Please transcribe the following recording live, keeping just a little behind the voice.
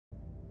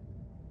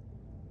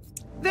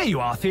There you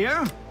are,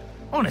 Theo.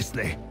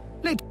 Honestly,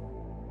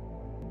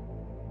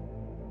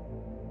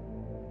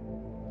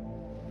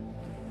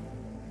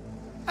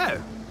 Oh,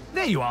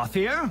 there you are,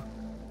 Theo.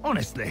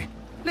 Honestly,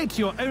 late to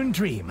your own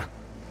dream.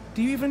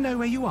 Do you even know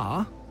where you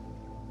are?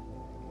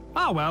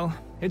 Ah, well,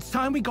 it's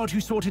time we got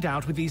you sorted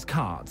out with these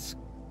cards.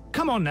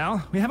 Come on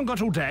now, we haven't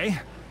got all day.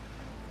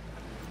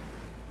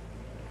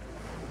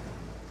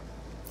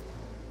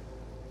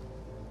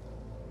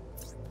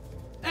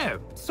 Oh,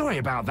 sorry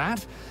about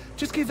that.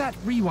 Just give that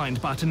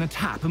rewind button a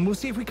tap and we'll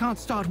see if we can't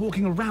start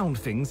walking around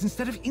things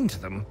instead of into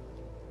them.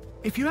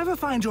 If you ever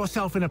find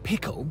yourself in a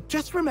pickle,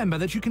 just remember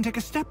that you can take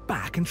a step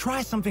back and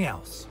try something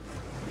else.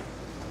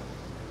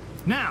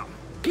 Now,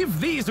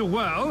 give these a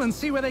whirl and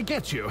see where they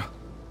get you.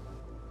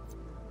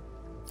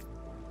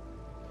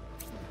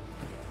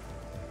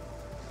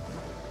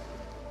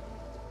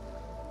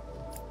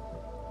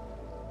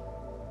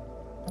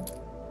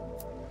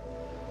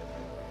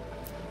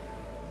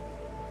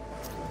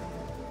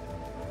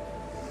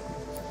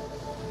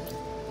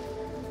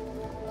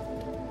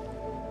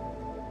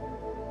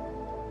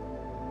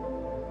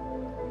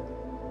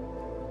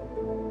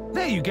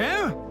 There you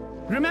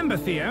go. Remember,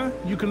 Theo,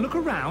 you can look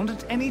around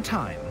at any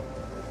time.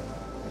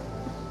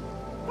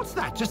 What's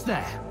that just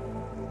there?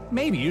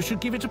 Maybe you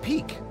should give it a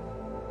peek.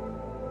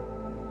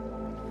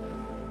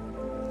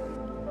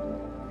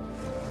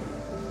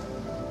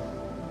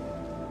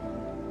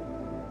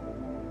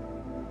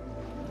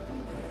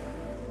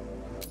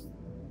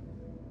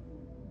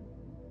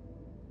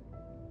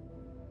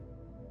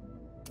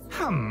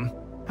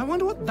 I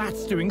wonder what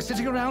that's doing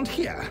sitting around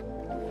here.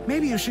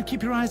 Maybe you should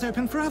keep your eyes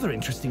open for other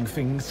interesting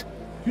things.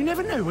 You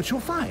never know what you'll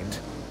find.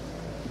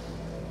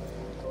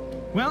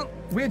 Well,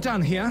 we're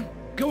done here.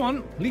 Go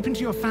on, leap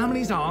into your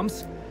family's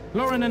arms.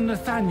 Lauren and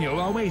Nathaniel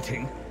are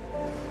waiting.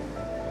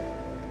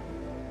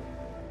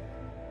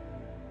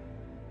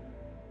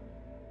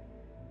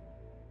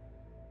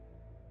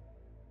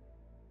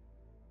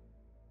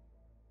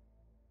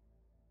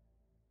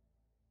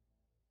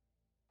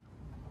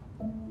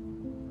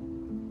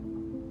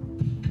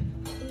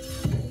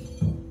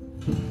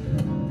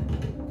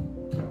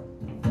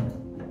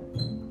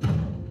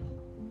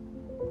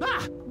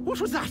 What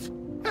was that?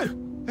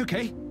 Oh,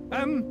 okay.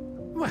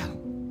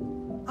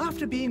 Well,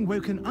 after being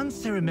woken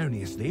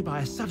unceremoniously by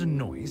a sudden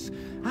noise,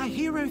 our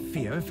hero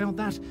Theo felt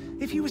that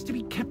if he was to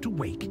be kept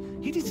awake,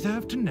 he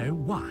deserved to know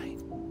why.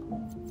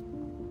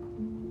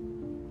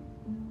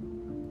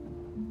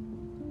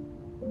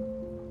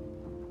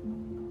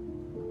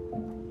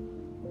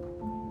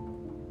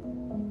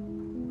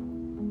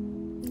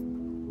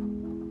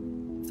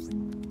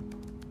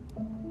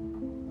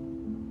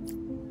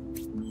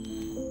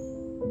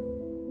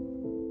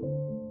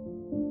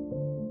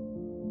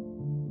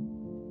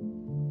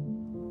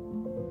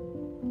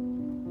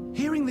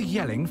 Hearing the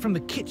yelling from the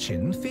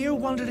kitchen, Theo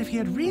wondered if he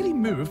had really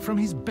moved from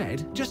his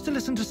bed just to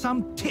listen to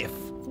some tiff.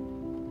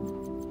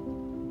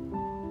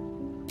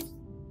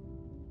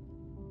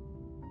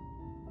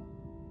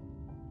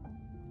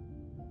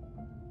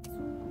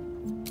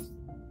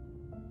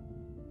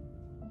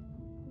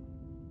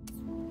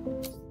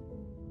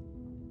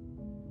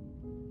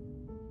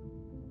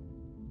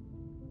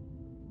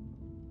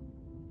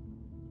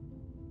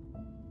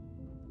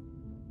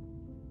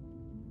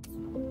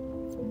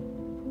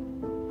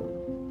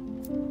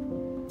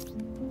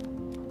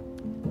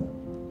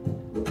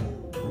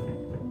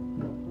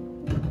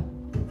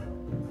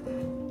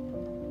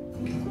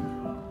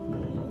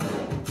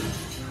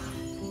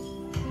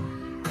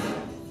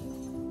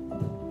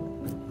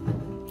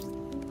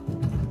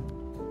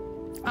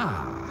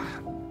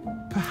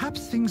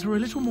 Perhaps things were a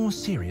little more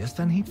serious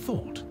than he'd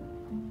thought.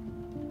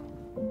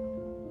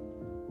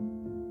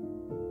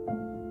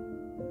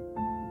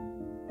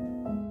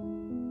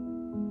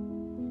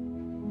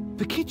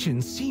 The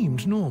kitchen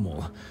seemed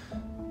normal,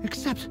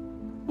 except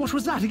what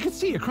was that he could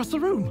see across the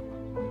room?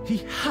 He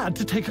had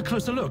to take a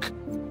closer look.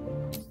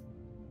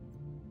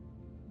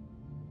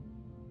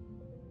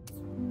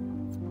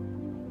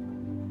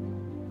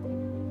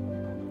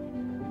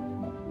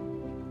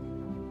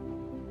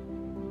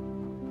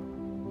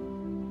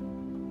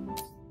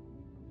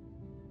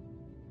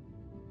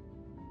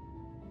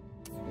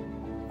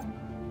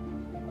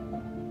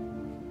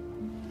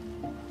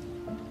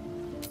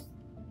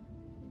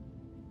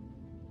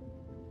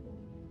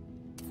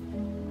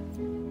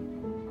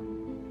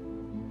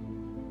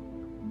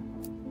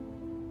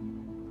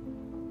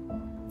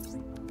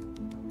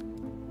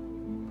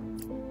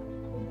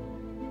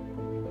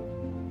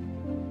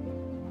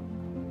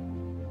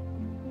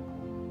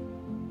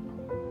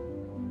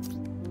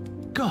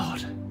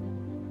 God.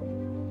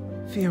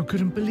 Theo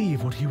couldn't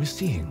believe what he was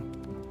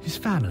seeing. His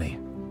family,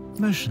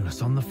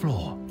 motionless on the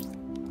floor.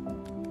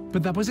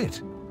 But that was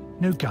it.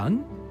 No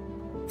gun?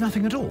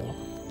 Nothing at all.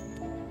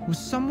 Was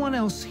someone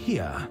else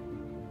here?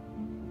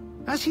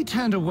 As he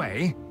turned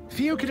away,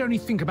 Theo could only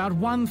think about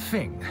one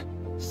thing.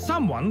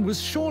 Someone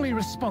was surely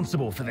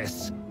responsible for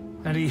this,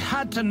 and he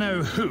had to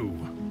know who.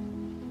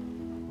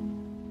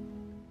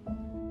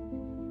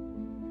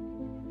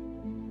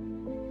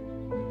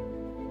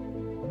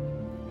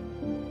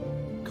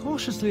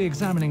 Cautiously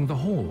examining the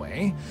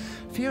hallway,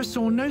 Theo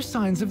saw no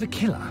signs of the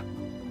killer.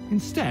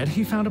 Instead,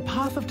 he found a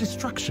path of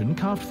destruction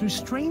carved through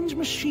strange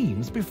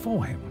machines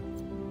before him.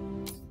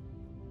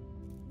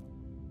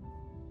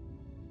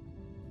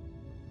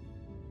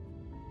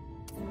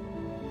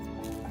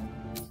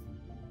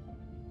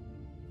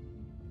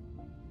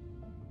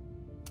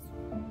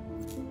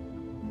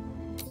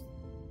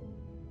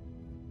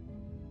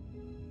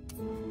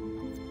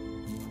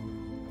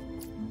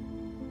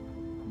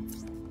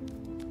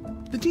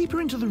 The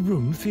deeper into the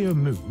room Theo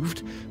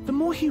moved, the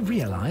more he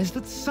realized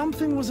that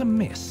something was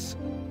amiss.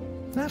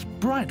 That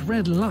bright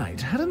red light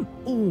hadn't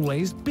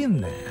always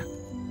been there,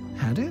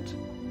 had it?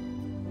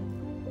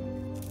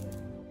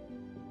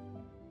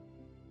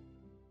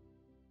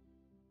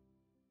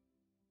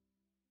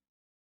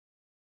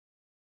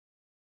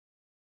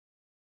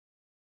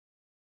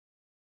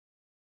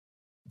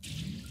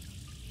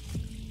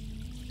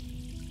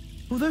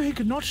 Although he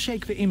could not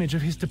shake the image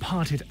of his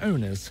departed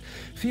owners,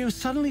 Theo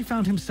suddenly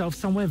found himself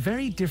somewhere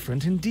very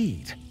different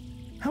indeed.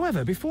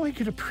 However, before he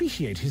could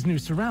appreciate his new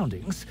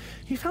surroundings,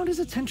 he found his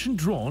attention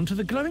drawn to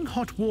the glowing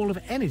hot wall of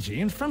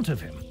energy in front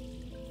of him.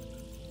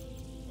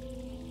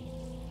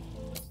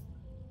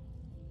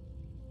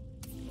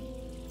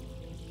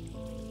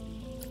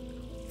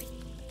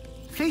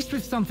 Faced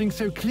with something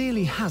so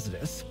clearly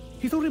hazardous,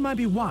 he thought it might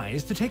be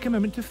wise to take a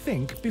moment to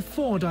think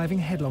before diving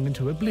headlong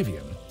into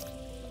oblivion.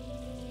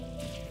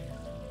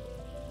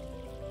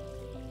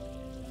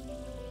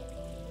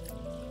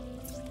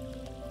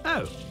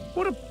 Oh,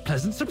 what a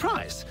pleasant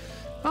surprise!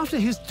 After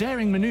his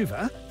daring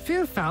maneuver,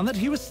 Theo found that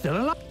he was still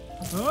alive.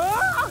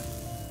 Ah!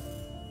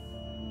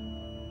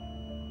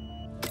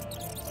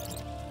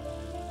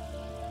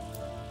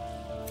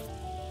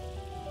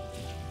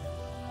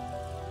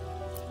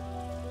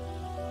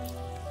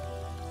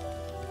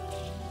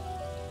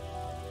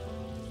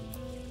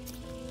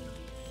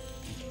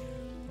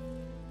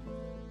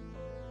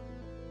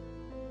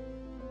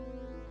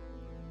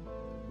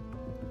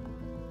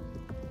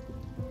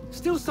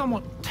 Still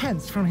somewhat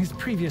tense from his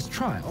previous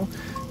trial,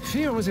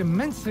 Theo was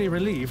immensely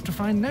relieved to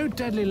find no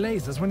deadly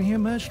lasers when he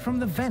emerged from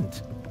the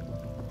vent.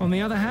 On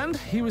the other hand,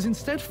 he was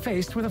instead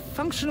faced with a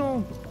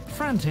functional,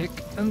 frantic,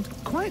 and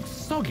quite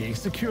soggy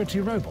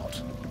security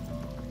robot.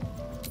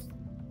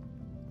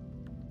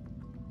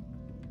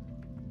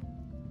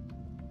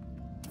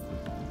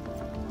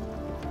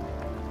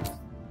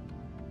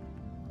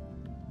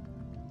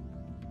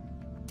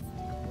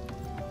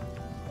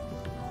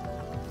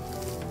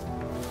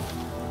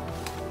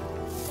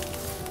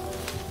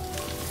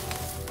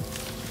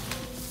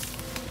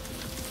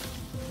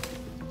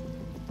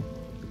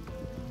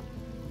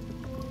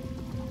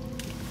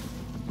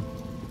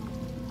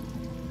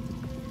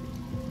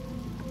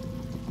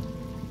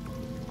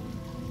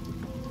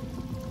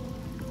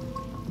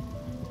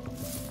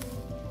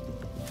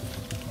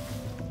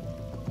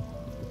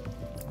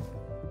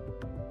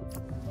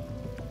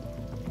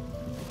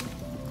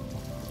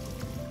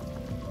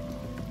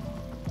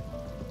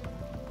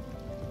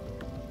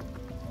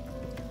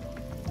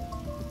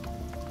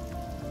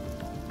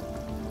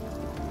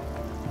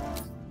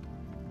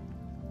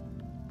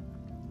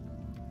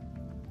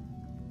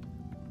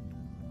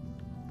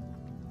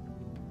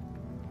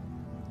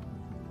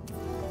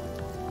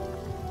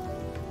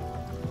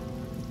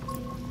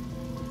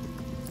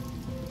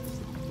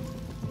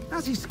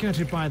 As he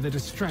skirted by the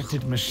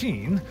distracted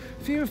machine,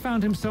 Theo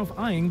found himself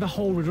eyeing the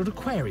hole-riddled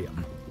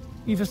aquarium.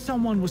 Either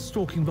someone was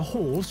stalking the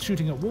halls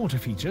shooting at water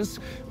features,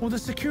 or the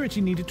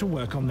security needed to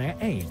work on their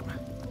aim.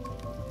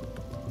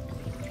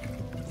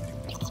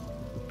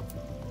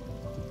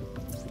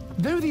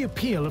 Though the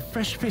appeal of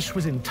fresh fish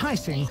was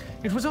enticing,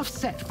 it was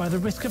offset by the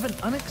risk of an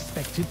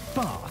unexpected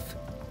bath.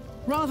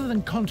 Rather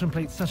than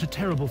contemplate such a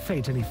terrible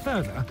fate any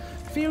further,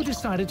 Theo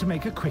decided to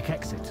make a quick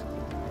exit.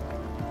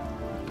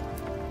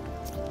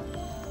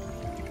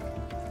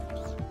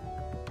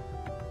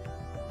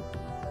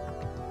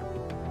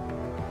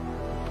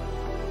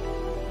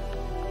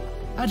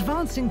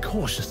 Advancing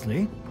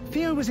cautiously,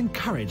 Theo was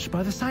encouraged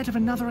by the sight of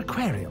another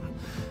aquarium,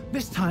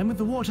 this time with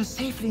the water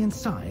safely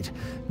inside,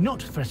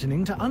 not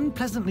threatening to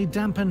unpleasantly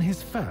dampen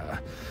his fur.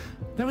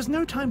 There was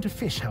no time to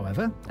fish,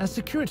 however, as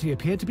security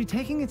appeared to be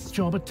taking its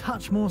job a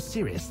touch more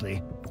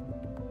seriously.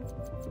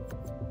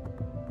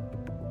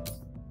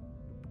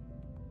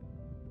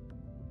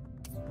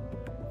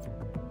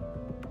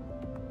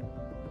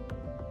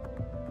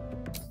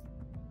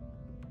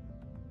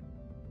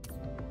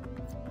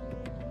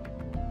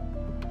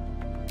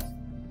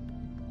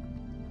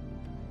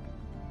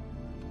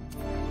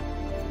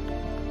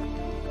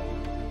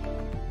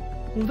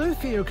 Although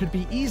Theo could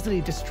be easily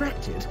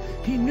distracted,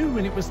 he knew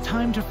when it was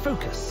time to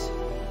focus.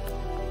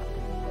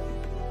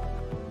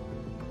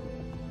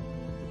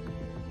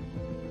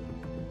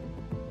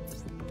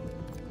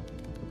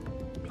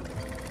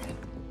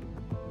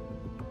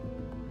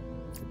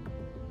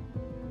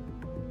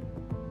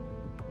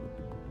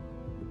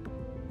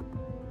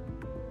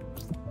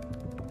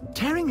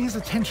 Tearing his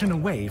attention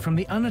away from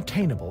the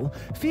unattainable,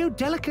 Theo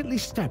delicately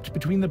stepped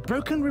between the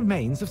broken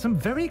remains of some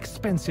very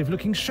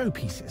expensive-looking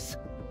showpieces.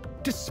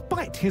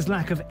 Despite his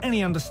lack of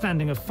any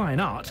understanding of fine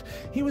art,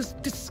 he was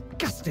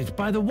disgusted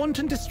by the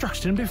wanton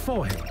destruction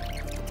before him.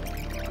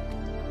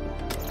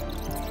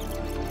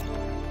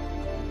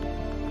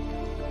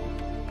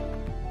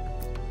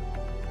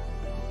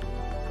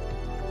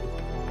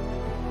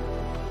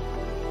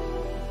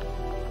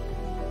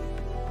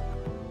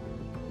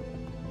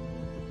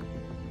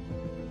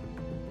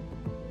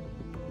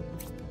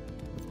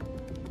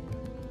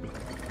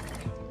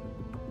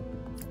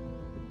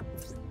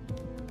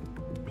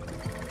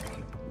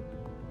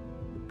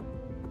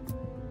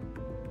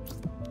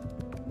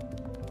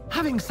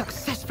 Having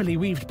successfully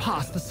weaved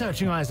past the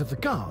searching eyes of the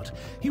guard,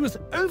 he was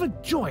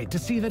overjoyed to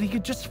see that he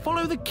could just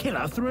follow the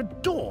killer through a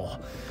door,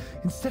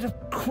 instead of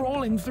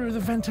crawling through the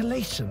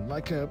ventilation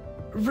like a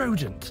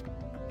rodent.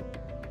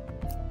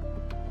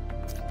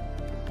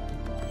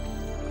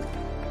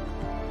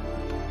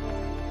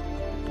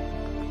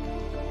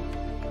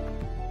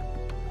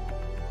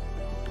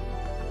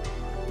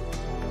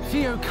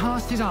 Theo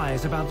cast his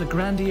eyes about the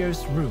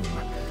grandiose room,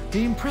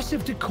 the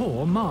impressive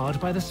decor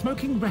marred by the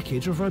smoking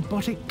wreckage of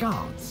robotic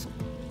guards.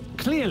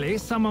 Clearly,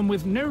 someone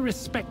with no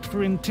respect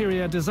for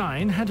interior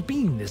design had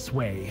been this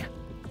way.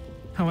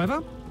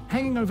 However,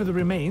 hanging over the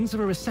remains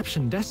of a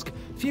reception desk,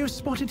 Theo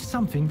spotted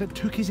something that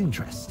took his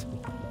interest.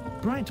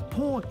 Bright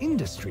Paw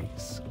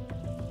Industries.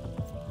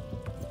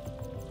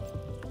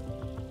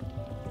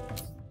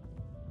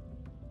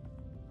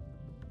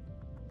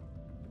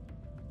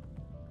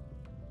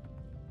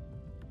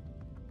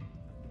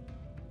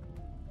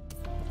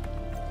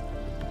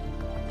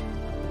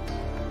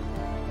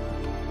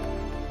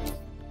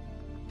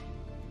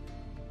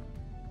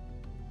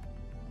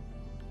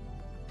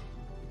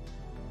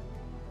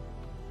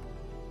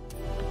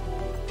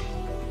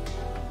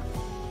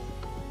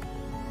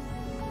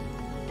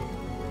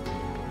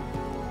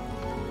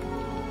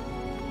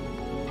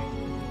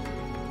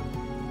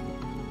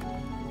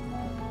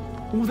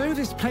 Although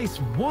this place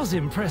was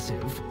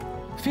impressive,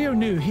 Theo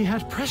knew he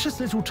had precious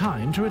little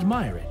time to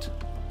admire it.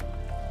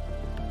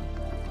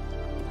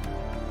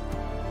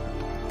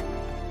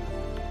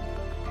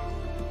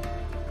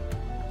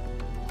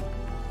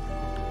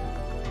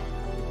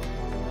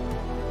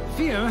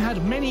 Theo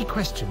had many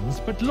questions,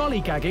 but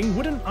lollygagging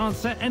wouldn't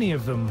answer any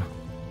of them.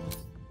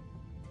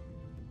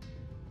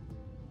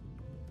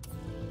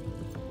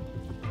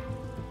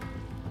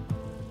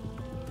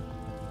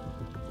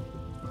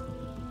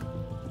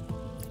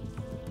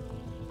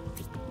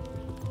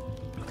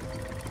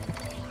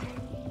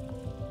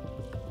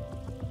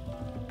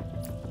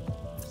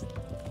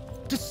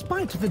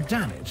 Despite the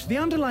damage, the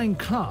underlying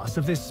class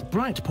of this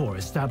Bright Paw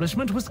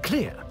establishment was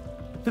clear.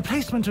 The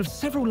placement of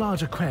several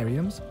large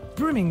aquariums,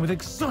 brimming with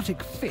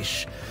exotic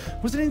fish,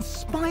 was an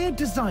inspired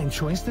design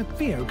choice that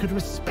Theo could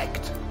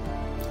respect.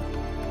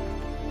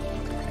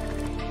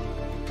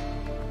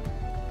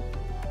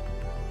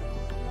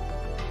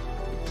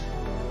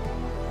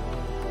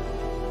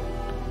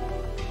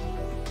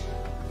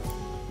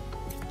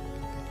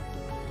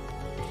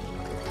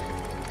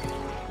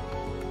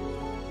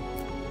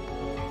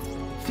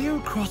 Theo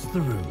crossed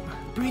the room,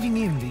 breathing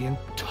in the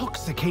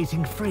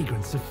intoxicating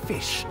fragrance of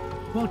fish,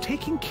 while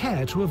taking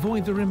care to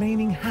avoid the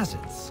remaining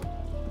hazards.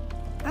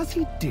 As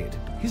he did,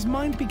 his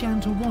mind began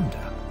to wander.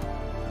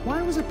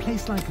 Why was a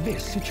place like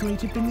this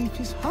situated beneath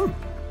his home?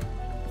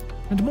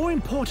 And more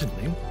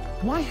importantly,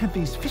 why had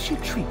these fishy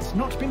treats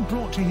not been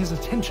brought to his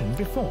attention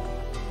before?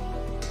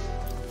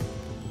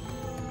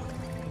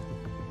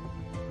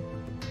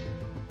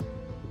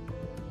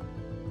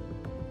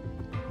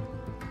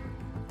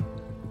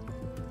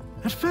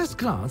 At first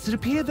glance, it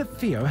appeared that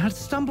Theo had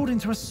stumbled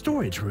into a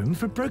storage room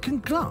for broken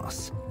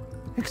glass.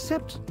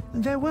 Except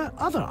there were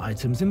other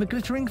items in the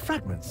glittering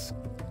fragments.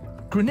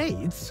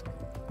 Grenades?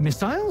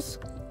 Missiles?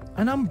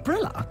 An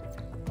umbrella?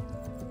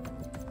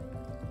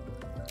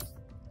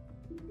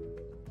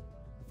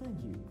 Thank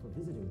you for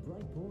visiting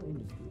Bright Paw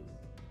Industries.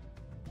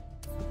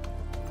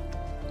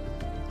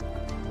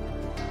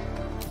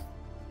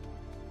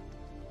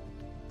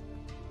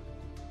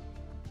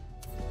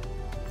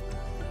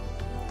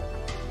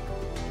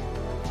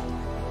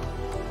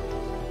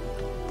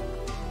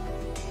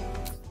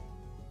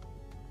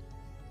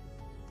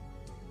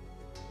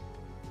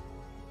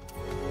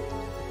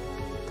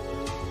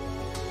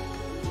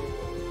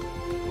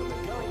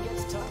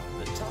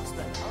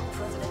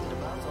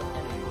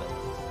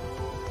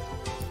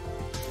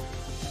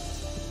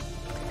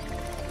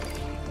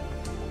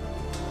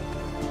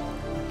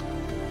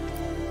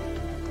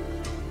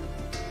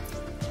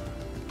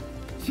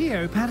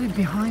 Theo padded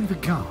behind the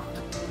guard,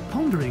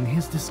 pondering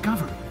his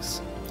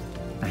discoveries.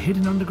 A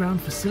hidden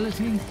underground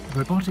facility,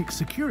 robotic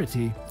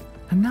security,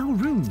 and now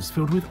rooms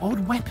filled with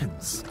odd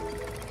weapons.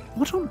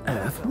 What on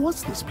earth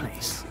was this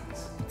place?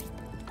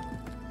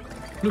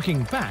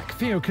 Looking back,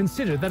 Theo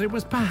considered that it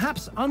was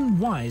perhaps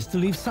unwise to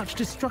leave such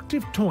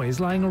destructive toys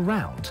lying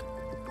around.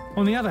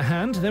 On the other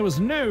hand, there was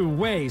no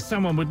way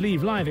someone would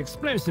leave live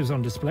explosives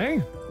on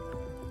display.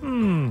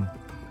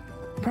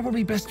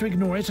 Probably best to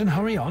ignore it and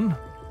hurry on.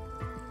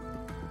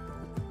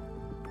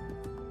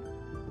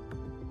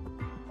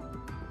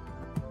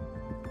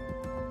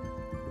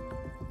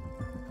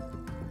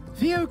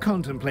 Theo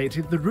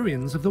contemplated the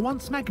ruins of the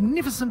once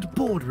magnificent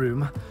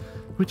boardroom,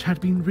 which had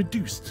been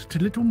reduced to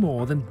little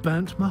more than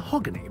burnt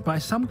mahogany by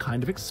some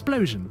kind of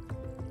explosion.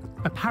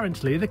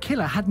 Apparently, the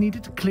killer had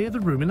needed to clear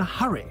the room in a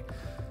hurry.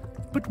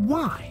 But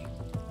why?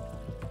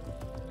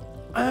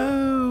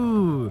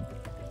 Oh,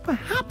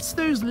 perhaps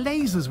those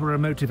lasers were a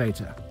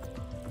motivator.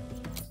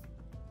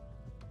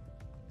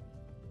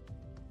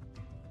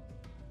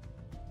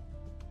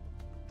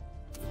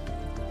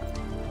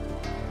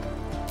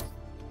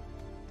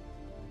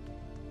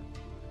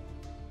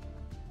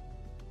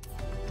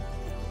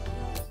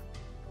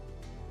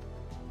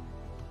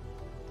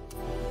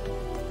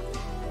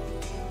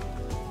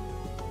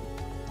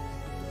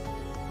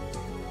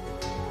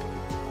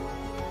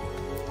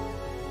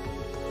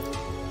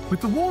 With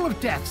the wall of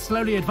death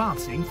slowly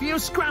advancing, Theo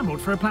scrambled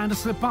for a plan to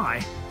slip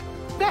by.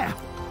 There,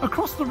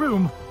 across the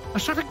room, a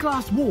shattered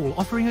glass wall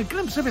offering a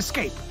glimpse of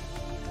escape.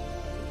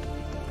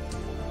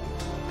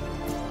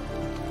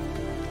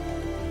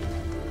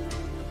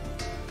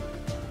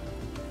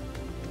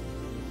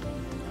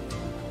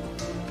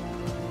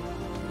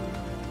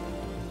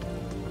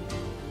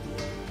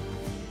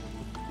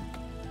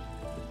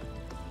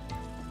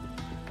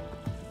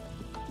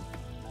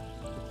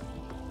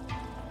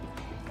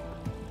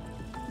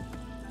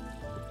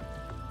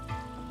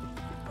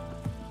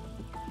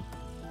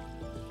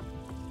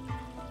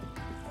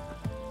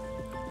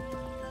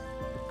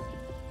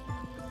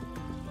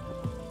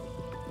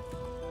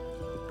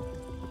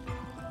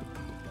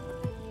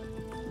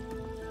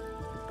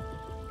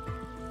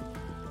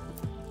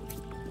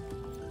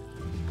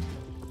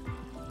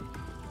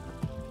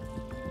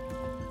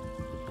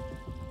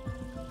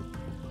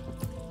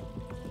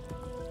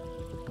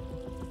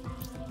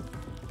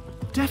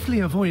 Deftly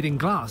avoiding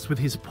glass with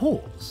his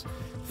paws,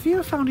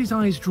 Theo found his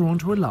eyes drawn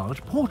to a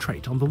large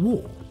portrait on the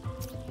wall.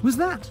 Was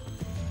that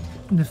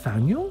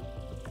Nathaniel?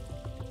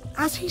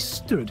 As he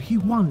stood, he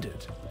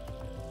wondered,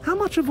 how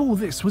much of all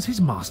this was his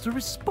master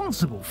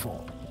responsible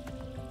for?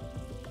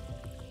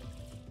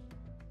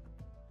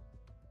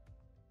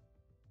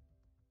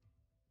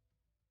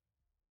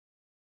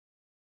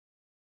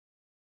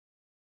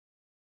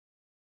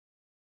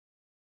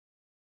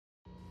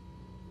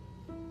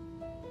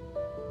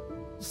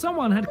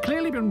 Someone had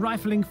clearly been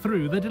rifling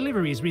through the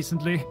deliveries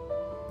recently,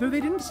 though they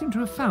didn't seem to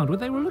have found what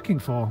they were looking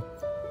for.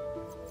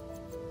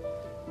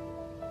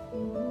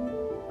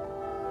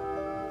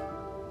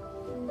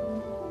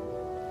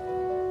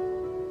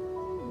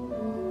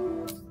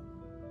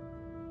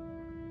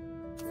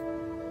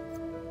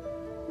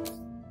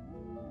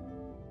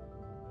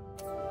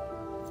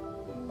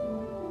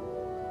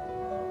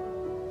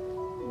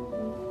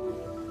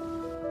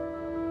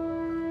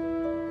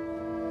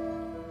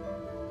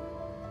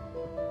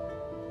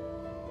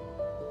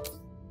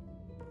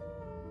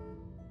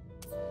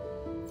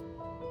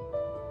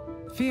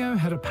 Theo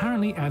had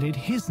apparently added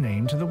his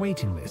name to the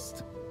waiting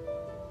list.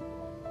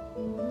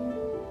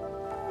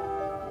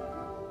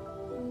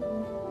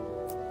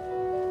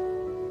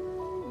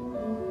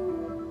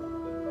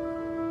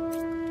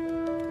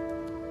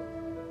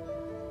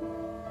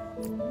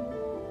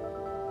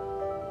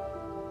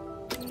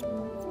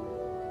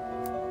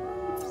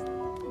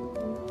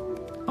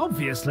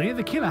 Obviously,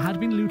 the killer had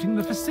been looting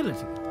the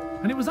facility,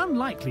 and it was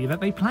unlikely that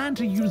they planned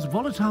to use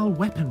volatile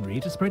weaponry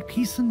to spread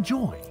peace and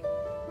joy.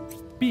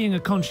 Being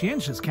a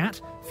conscientious cat,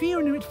 Theo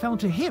knew it fell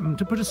to him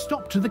to put a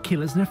stop to the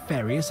killer's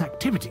nefarious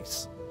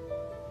activities.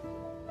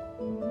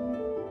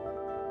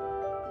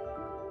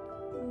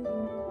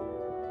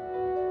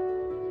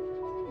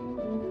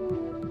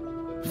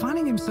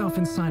 Finding himself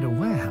inside a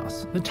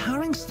warehouse, the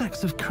towering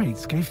stacks of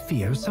crates gave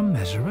Theo some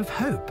measure of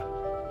hope.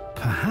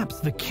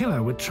 Perhaps the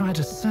killer would try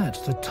to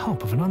search the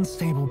top of an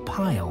unstable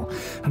pile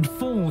and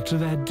fall to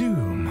their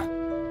doom.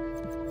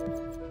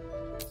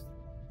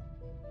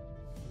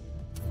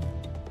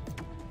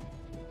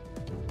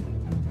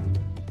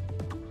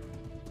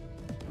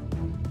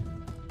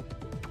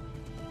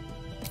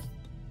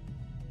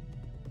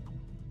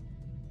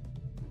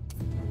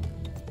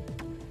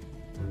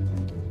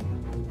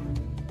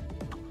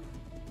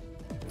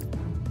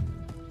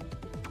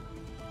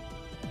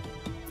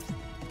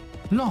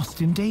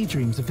 Lost in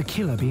daydreams of the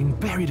killer being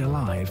buried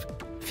alive,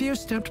 Theo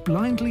stepped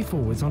blindly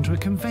forwards onto a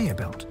conveyor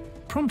belt,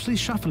 promptly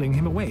shuffling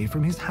him away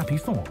from his happy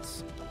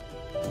thoughts.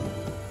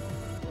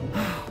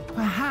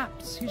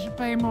 Perhaps he should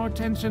pay more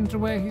attention to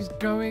where he's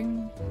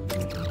going.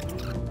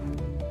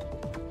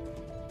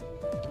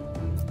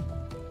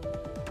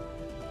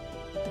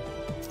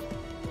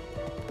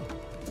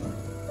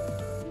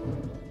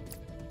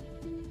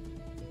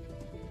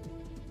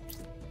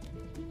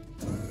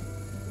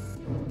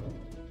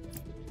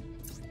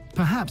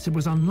 Perhaps it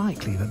was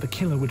unlikely that the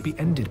killer would be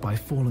ended by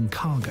fallen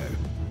cargo,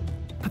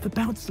 but the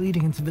belts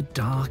leading into the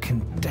dark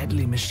and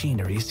deadly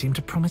machinery seemed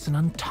to promise an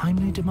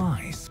untimely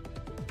demise.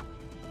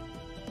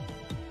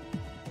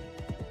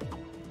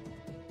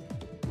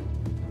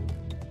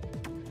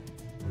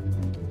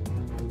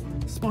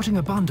 Spotting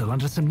a bundle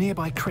under some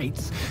nearby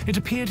crates, it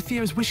appeared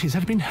Theo's wishes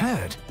had been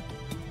heard.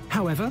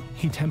 However,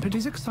 he tempered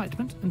his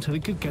excitement until he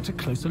could get a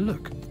closer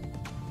look.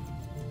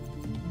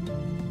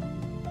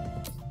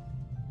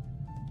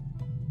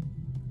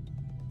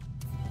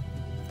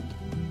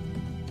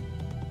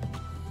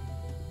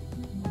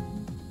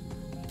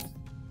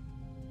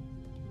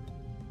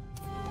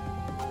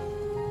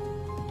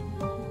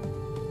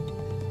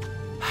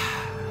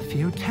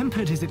 Theo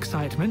tempered his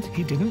excitement.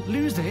 He didn't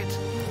lose it.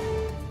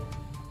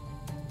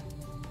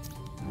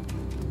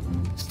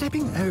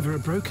 Stepping over a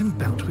broken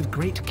belt with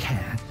great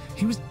care,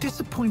 he was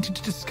disappointed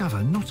to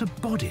discover not a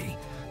body,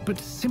 but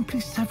simply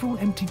several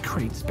empty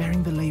crates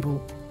bearing the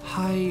label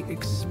High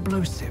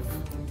Explosive.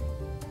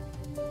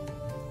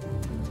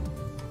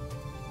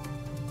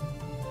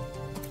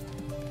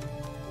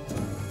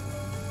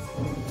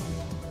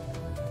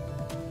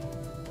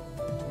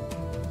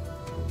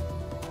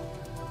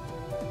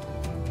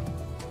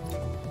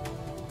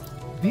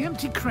 The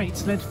empty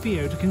crates led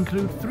Theo to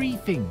conclude three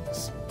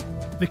things.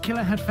 The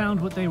killer had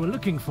found what they were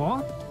looking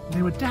for,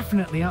 they were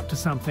definitely up to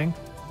something,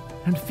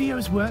 and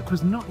Theo's work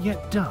was not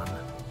yet done.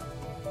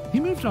 He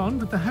moved on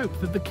with the hope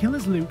that the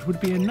killer's loot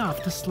would be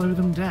enough to slow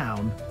them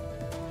down.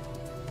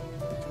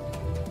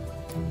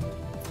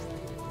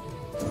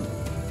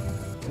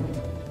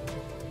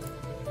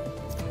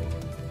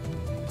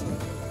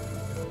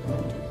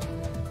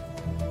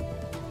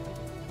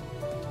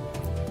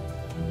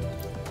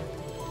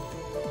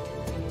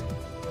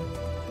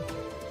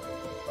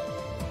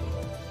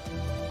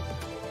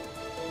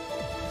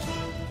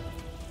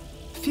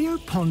 Theo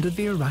pondered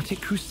the erratic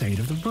crusade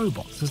of the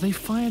robots as they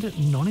fired at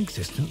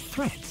non-existent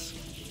threats.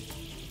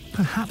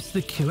 Perhaps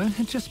the killer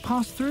had just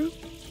passed through?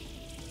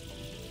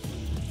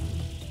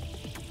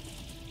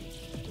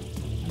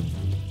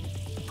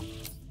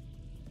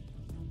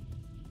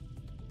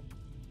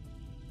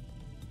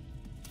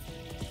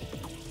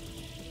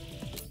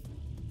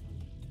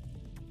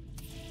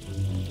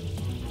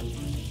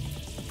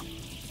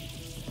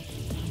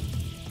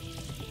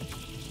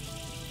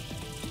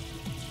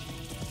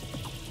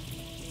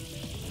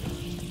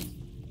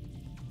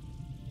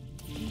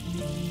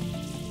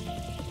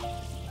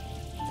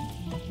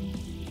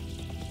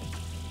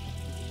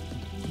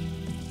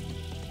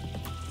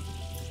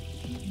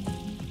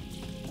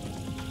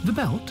 The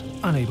belt,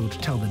 unable to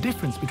tell the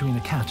difference between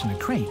a cat and a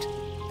crate,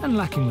 and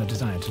lacking the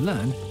desire to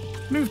learn,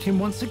 moved him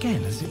once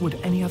again as it would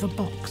any other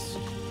box.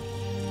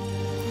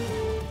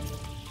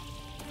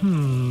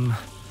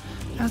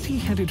 As he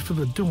headed for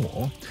the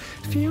door,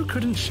 Theo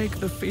couldn't shake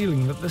the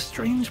feeling that the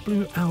strange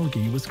blue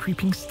algae was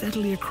creeping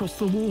steadily across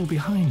the wall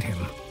behind him.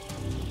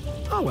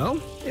 Oh well,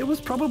 it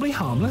was probably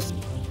harmless.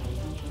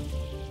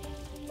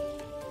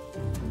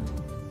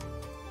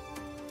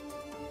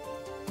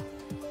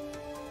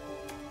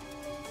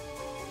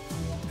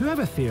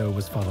 Whoever Theo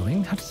was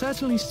following had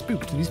certainly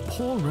spooked these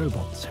poor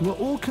robots who were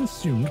all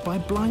consumed by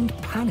blind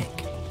panic.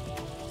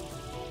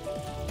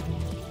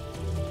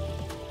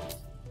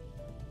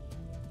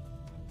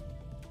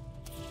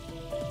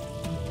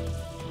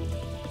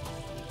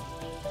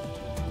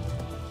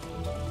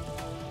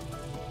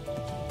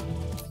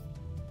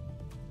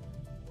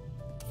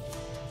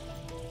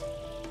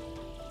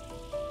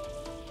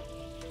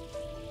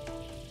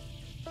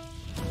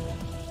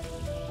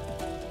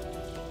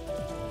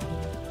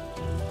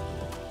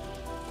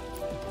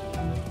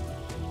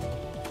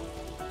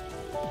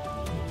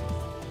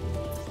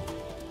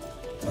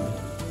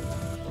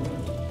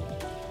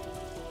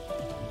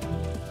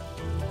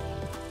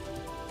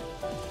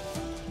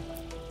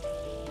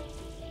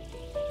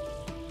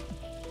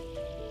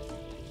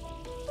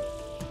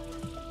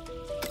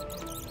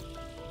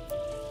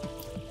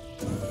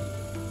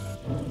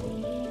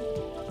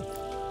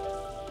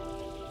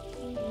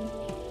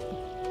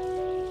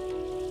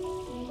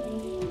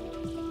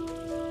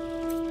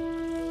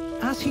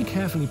 As he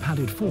carefully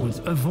padded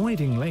forwards,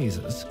 avoiding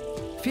lasers,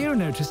 Theo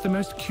noticed the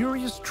most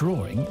curious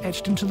drawing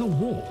etched into the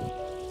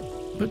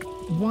wall. But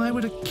why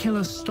would a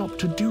killer stop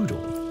to doodle?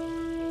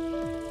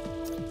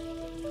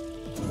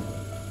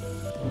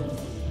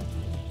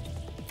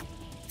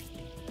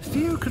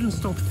 Theo couldn't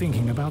stop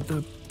thinking about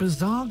the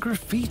bizarre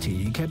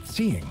graffiti he kept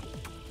seeing.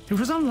 It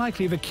was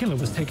unlikely the killer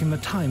was taking the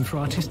time for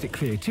artistic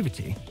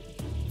creativity.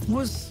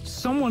 Was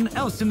someone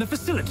else in the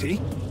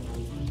facility?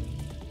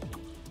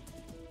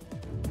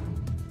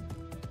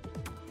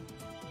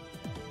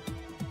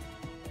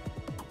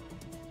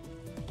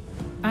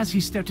 As he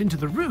stepped into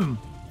the room,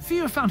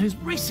 Theo found his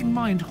racing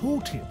mind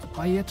halted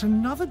by yet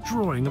another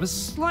drawing of a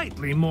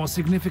slightly more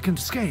significant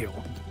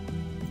scale.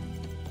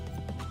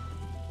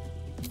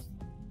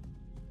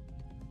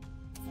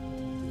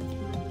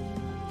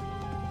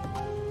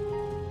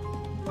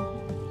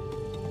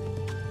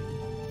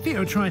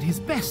 Theo tried his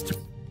best to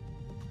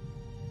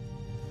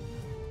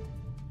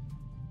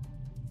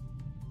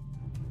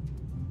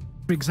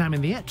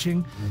examine the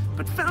etching,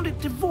 but found it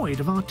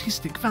devoid of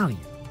artistic value.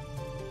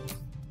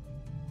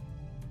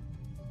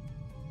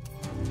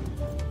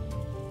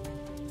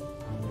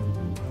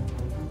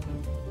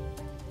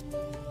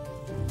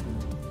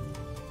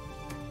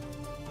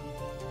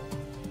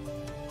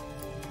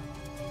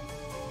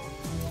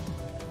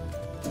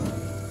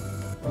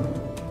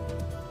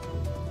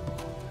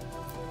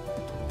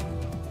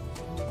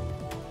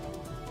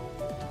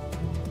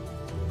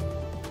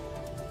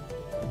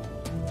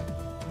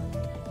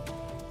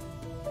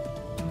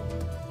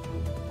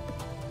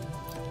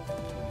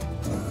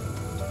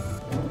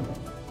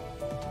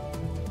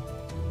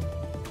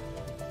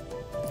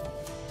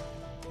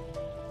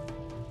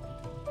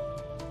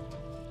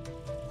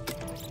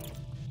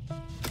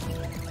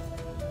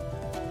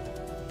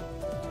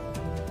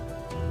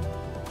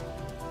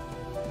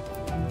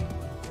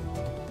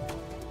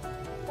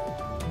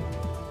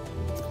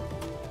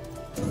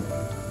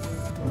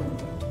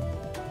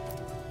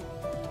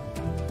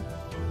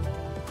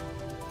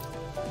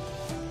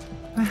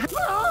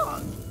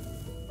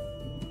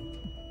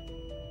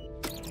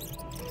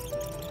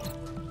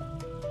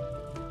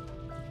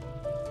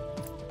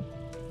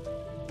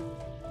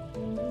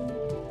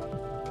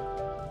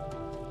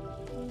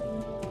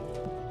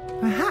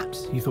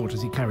 Perhaps, he thought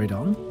as he carried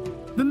on,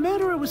 the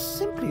murderer was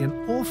simply an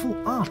awful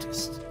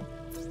artist.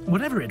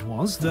 Whatever it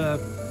was, the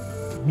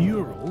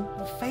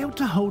mural failed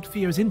to hold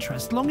Theo's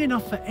interest long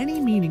enough for any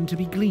meaning to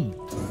be gleaned.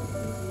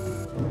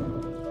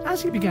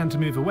 As he began to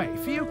move away,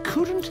 Theo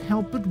couldn't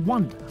help but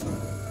wonder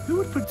who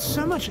would put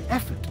so much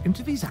effort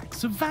into these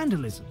acts of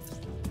vandalism.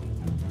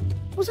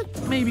 Was it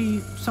maybe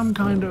some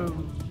kind of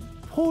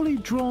poorly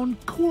drawn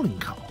calling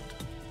card?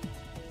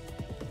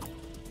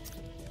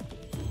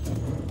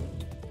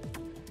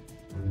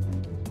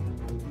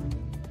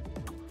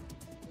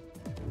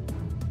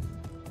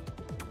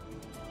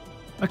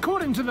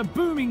 According to the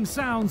booming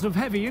sounds of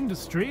heavy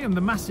industry and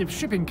the massive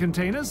shipping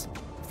containers,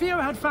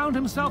 Theo had found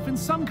himself in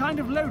some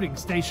kind of loading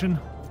station.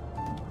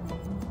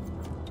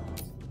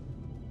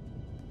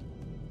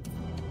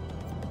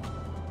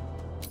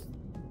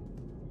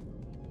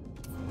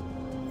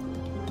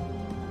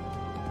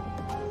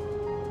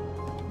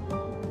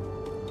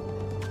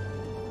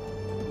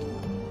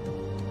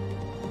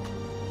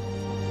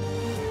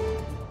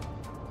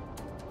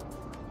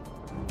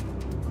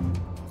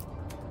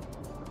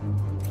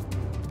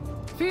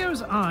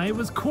 Theo's eye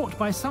was caught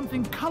by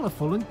something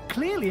colourful and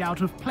clearly out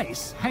of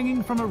place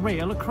hanging from a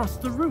rail across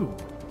the room.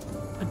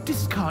 A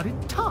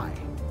discarded tie.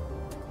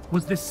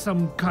 Was this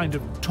some kind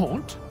of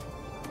taunt?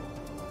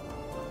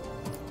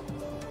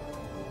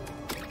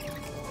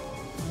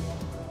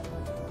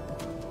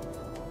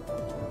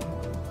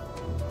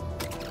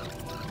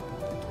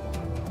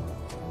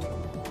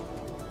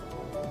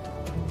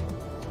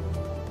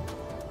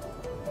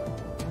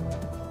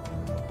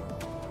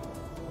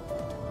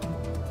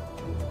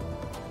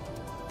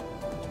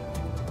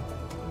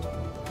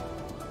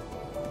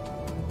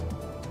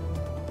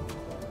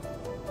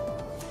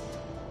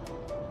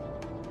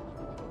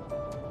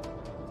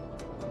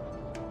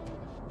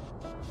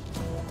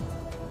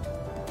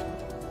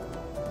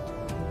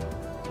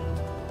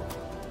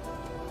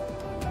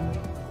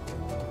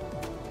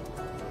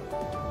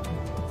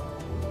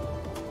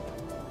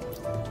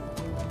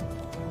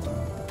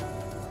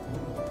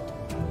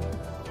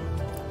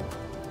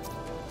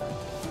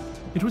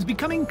 It was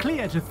becoming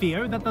clear to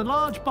Theo that the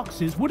large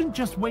boxes wouldn't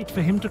just wait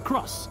for him to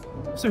cross,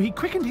 so he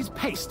quickened his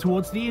pace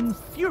towards the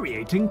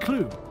infuriating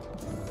clue.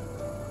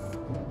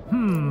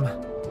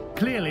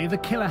 Clearly the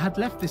killer had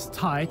left this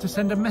tie to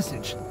send a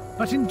message,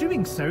 but in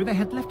doing so they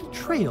had left a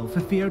trail for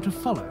Theo to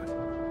follow.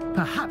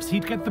 Perhaps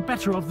he'd get the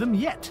better of them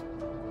yet.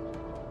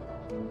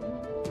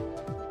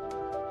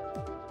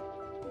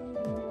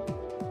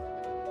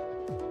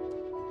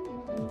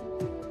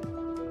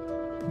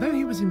 Though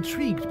he was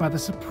intrigued by the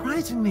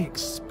surprisingly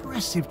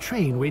expressive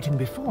train waiting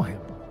before him,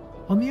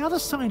 on the other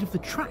side of the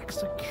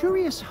tracks, a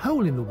curious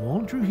hole in the wall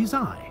drew his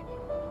eye.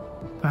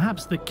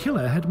 Perhaps the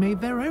killer had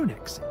made their own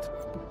exit.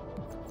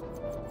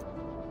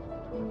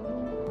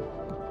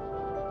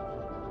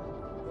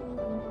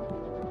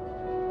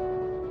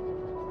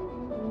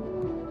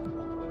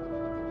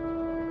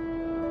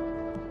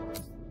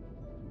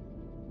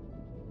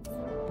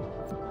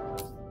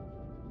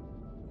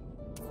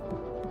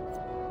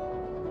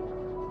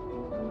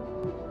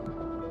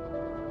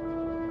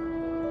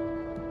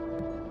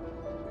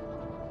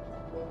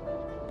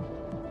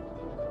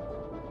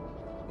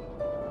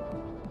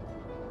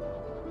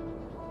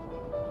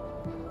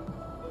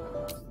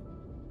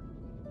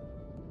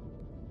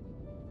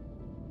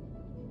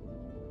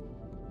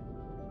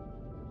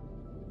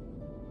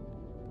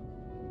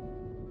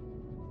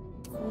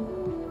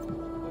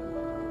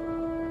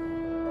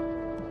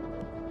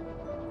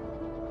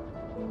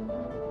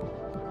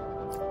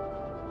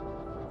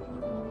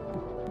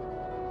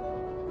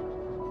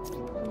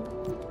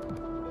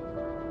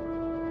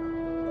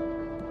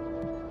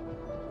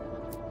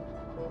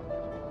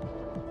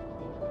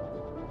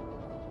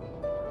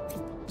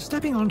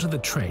 Stepping onto the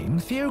train,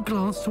 Theo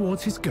glanced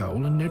towards his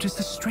goal and noticed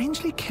a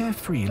strangely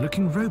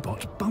carefree-looking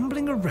robot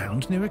bumbling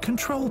around near a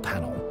control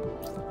panel.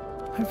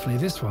 Hopefully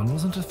this one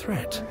wasn't a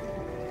threat.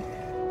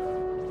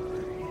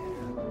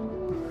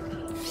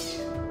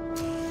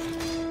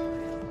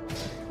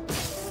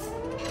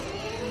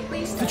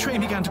 The train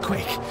began to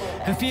quake,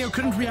 and Theo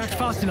couldn't react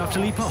fast enough to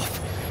leap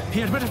off. He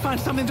had better find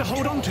something to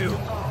hold on to.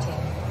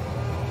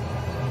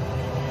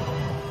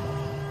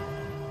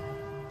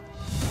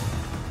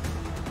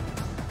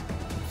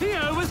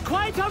 Theo was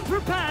quite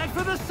unprepared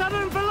for the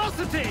sudden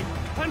velocity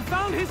and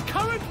found his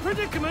current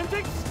predicament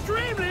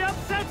extremely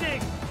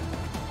upsetting.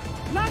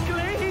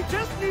 Luckily, he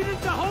just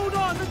needed to hold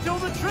on until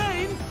the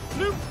train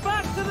looped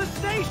back to the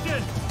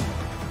station.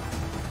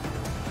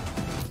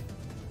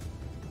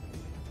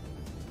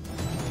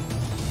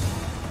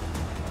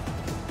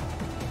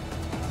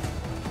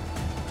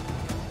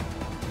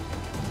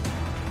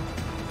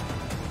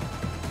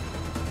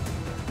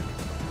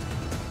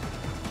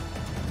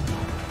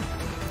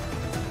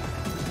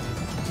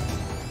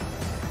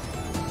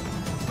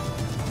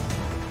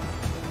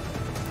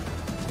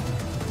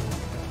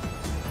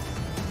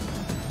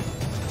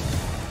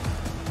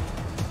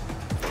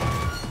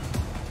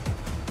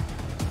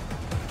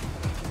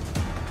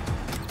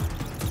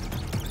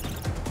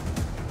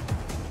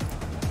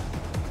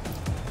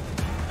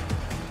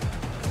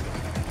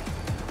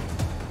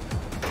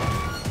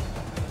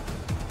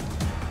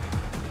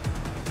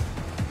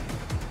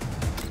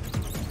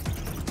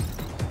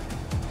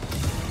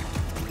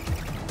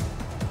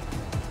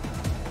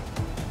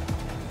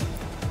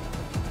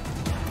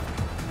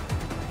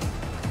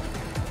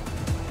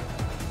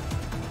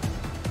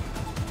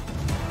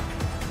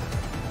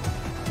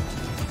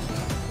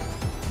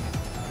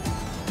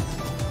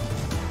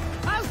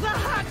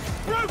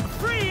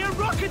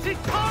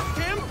 rocketed past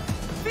him,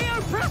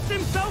 Theo pressed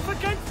himself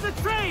against the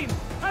train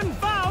and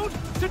vowed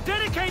to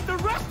dedicate the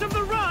rest of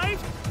the ride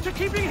to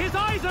keeping his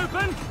eyes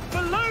open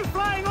for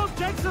low-flying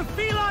objects of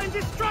feline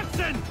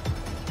destruction.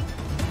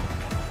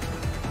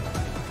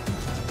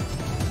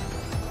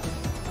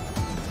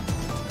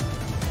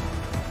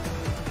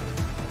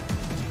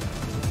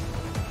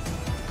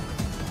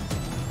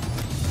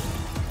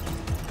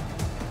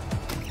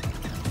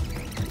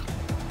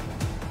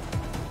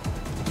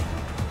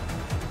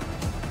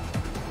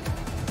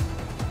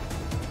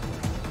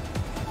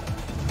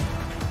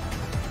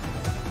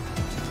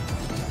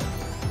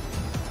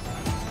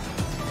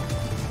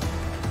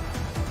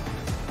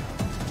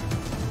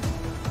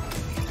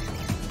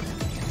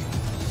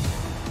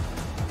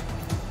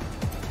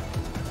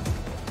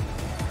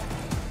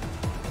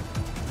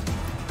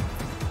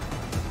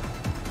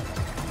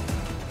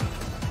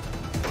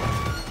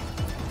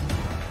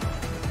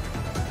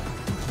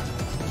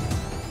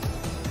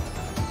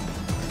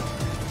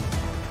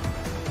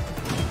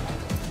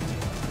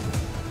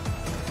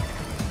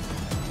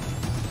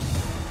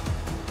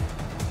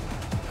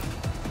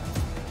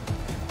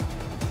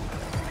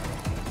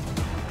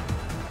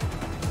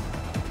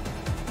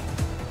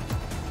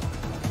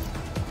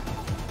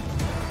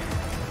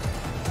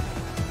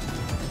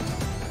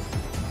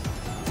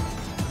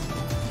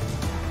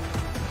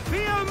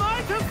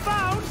 Have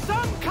found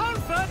some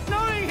comfort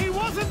knowing he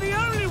wasn't the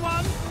only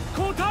one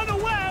caught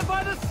unaware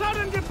by the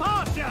sudden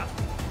departure.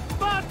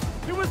 But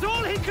it was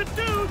all he could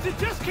do to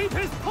just keep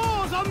his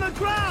paws on the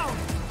ground.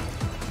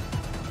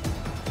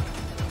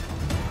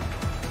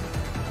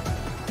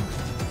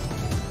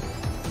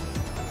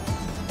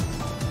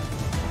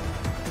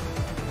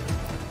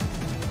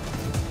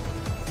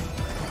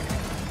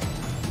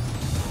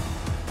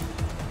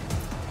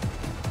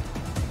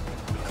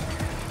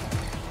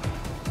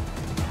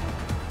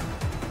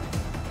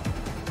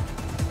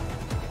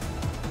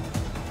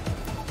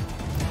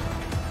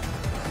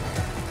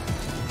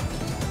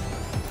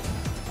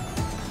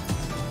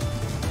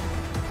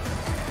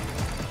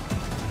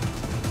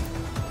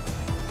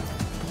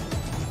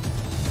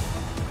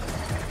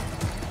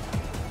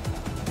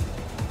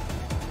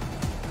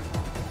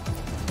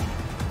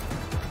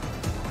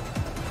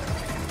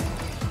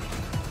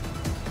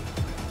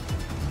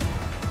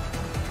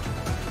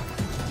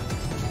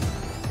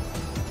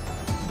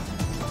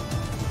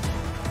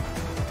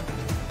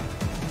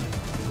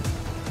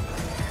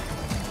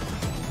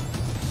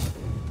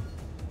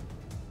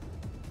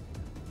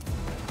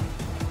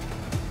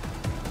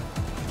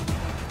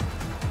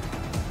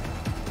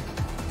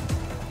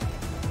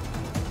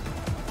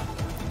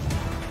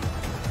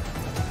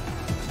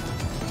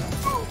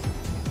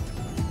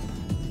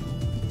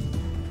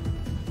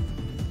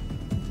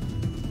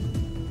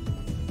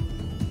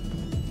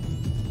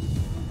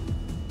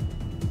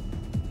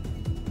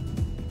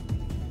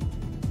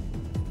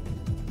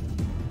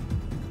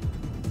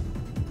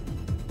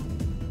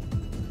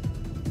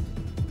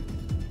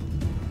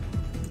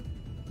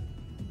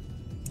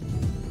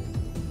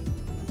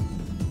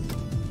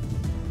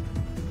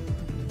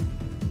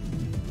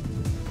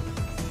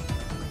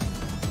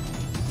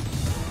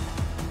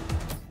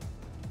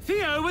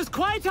 Theo was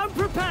quite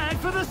unprepared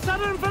for the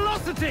sudden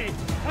velocity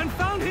and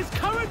found his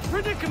current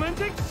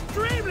predicament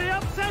extremely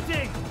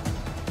upsetting.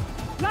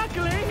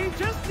 Luckily, he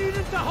just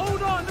needed to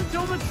hold on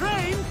until the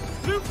train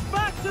looped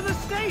back to the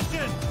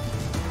station.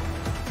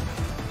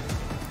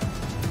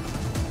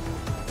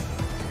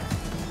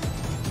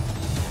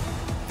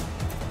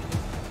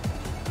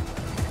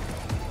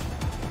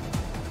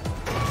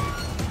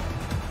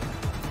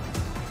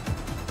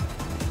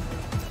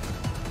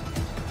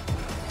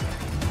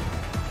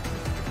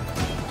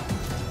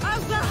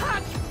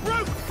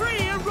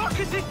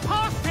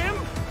 Past him,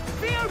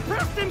 Theo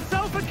pressed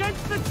himself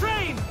against the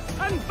train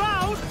and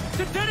vowed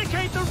to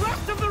dedicate the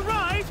rest of the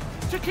ride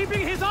to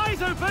keeping his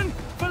eyes open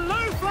for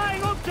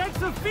low-flying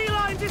objects of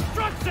feline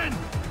destruction.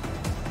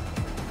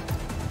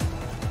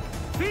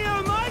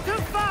 Theo might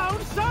have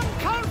found some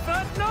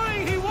comfort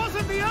knowing he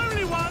wasn't the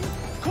only one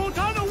caught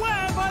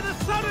unaware by the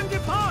sudden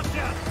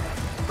departure,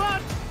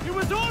 but it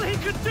was all he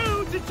could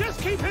do to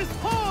just keep his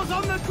paws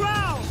on the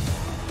ground.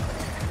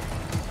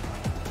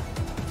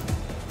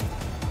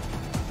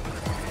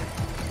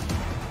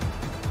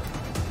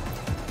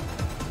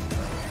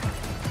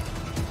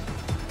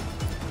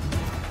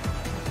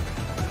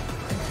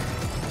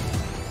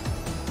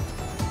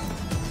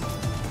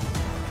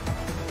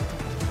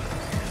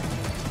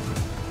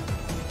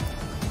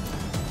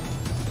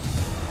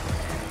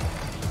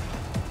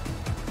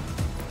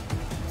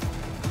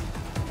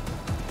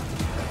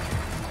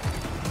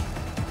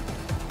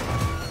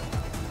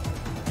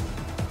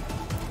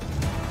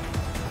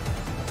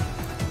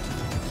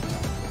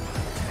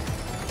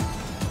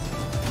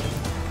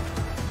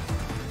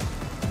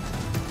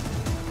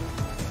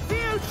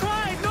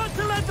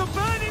 The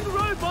burning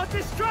robot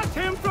distract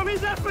him from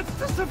his efforts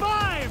to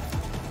survive!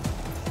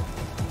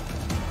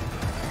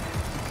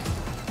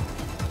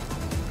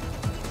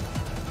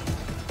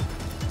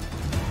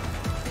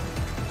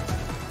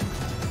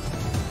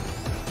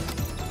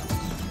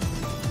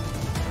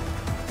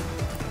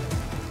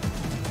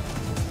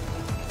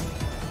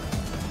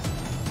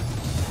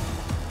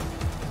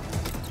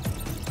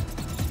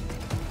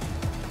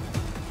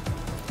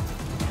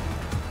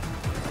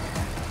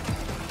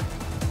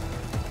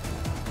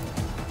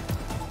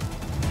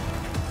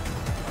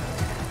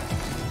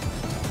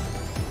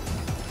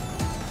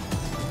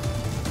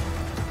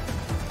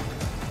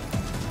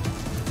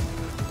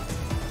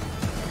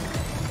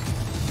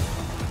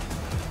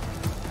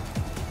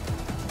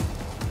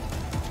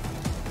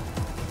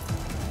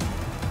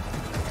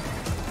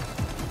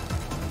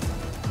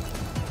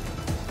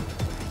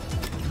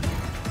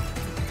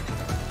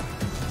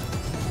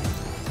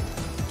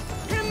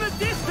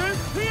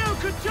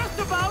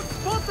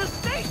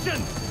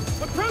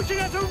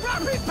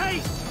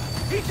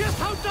 He just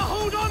hoped to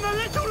hold on a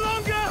little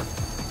longer!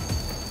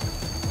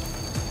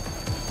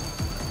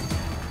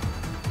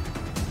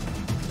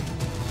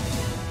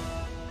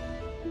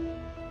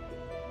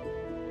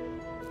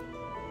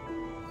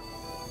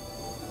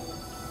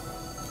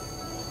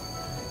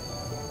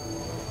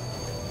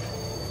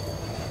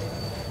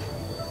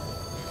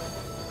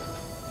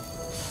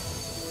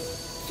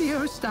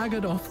 Theo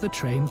staggered off the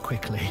train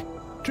quickly,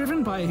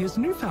 driven by his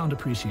newfound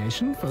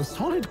appreciation for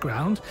solid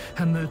ground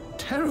and the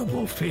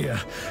terrible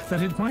fear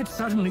that it might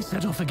suddenly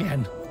set off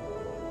again.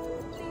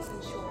 Please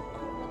ensure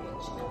all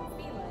luggage and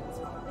felines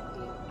are with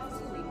you as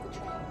you leave the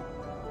train.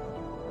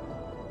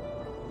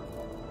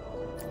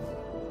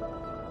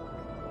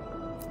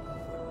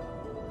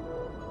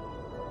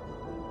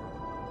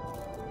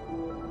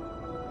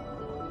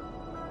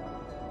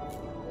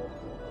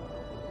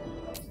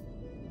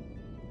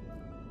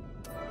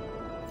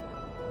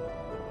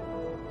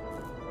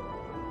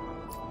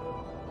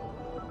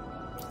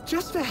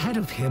 Just ahead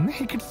of him,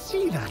 he could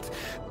see that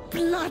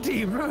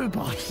bloody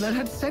robot that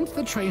had sent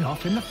the train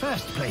off in the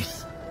first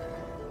place.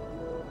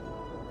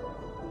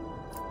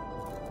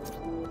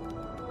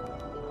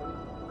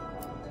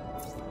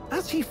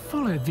 As he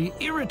followed the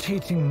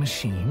irritating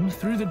machine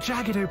through the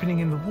jagged opening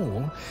in the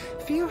wall,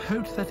 Theo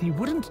hoped that he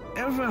wouldn't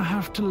ever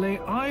have to lay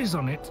eyes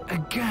on it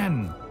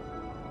again.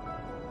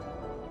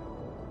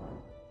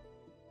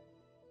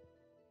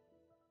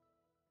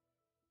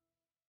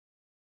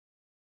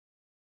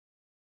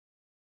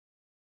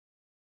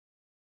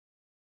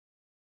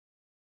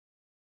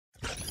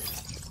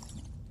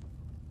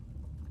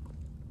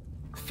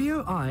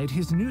 Theo eyed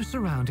his new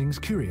surroundings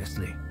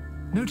curiously,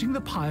 noting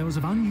the piles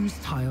of unused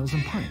tiles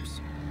and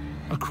pipes.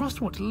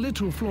 Across what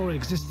little floor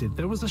existed,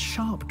 there was a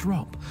sharp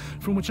drop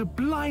from which a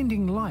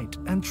blinding light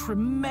and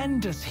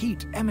tremendous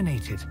heat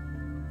emanated.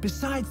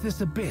 Besides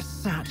this abyss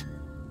sat...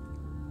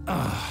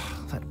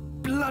 that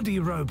bloody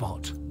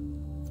robot.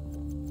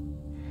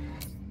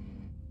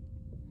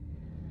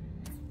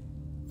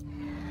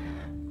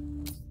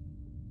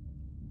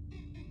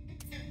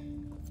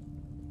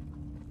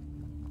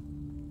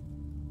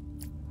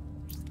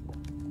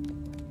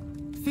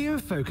 Theo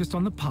focused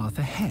on the path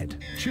ahead,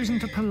 choosing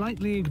to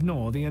politely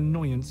ignore the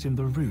annoyance in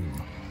the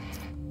room.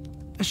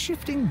 A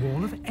shifting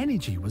wall of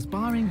energy was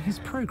barring his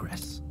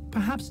progress.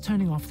 Perhaps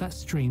turning off that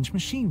strange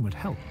machine would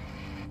help.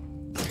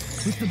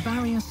 With the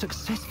barrier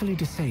successfully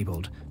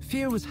disabled,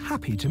 Theo was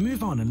happy to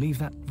move on and leave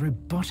that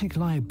robotic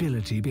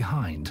liability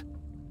behind.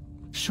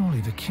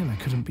 Surely the killer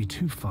couldn't be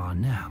too far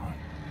now.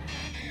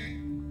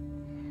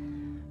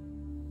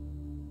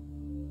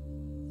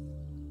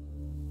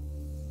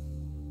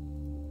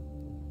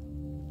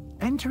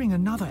 Entering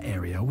another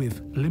area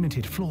with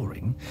limited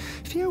flooring,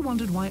 Theo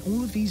wondered why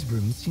all of these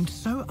rooms seemed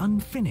so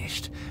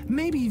unfinished.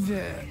 Maybe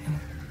it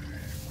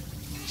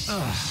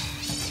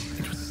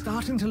was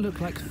starting to look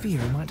like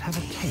Theo might have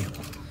a tail.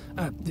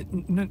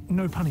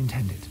 No pun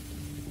intended.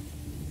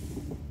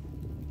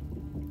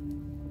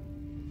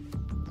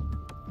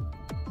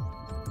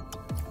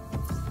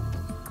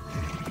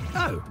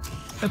 Oh,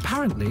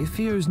 apparently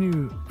Theo's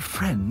new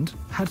friend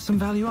had some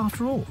value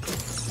after all.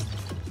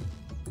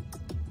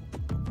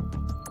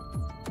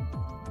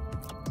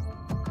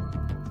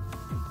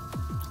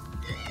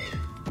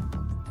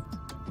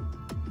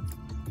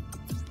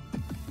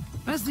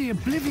 As the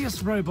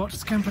oblivious robot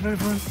scampered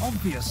over an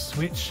obvious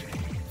switch,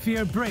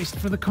 Theo braced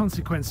for the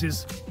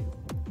consequences.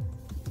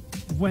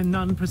 When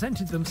none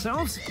presented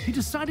themselves, he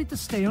decided to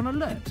stay on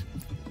alert.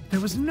 There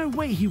was no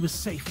way he was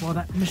safe while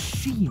that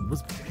machine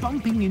was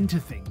bumping into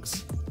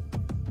things.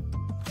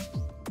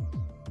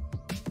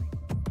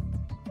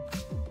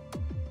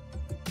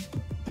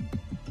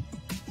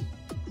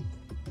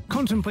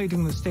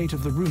 Contemplating the state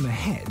of the room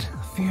ahead,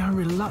 Theo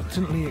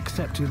reluctantly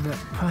accepted that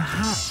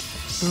perhaps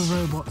the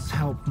robot's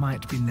help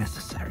might be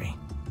necessary.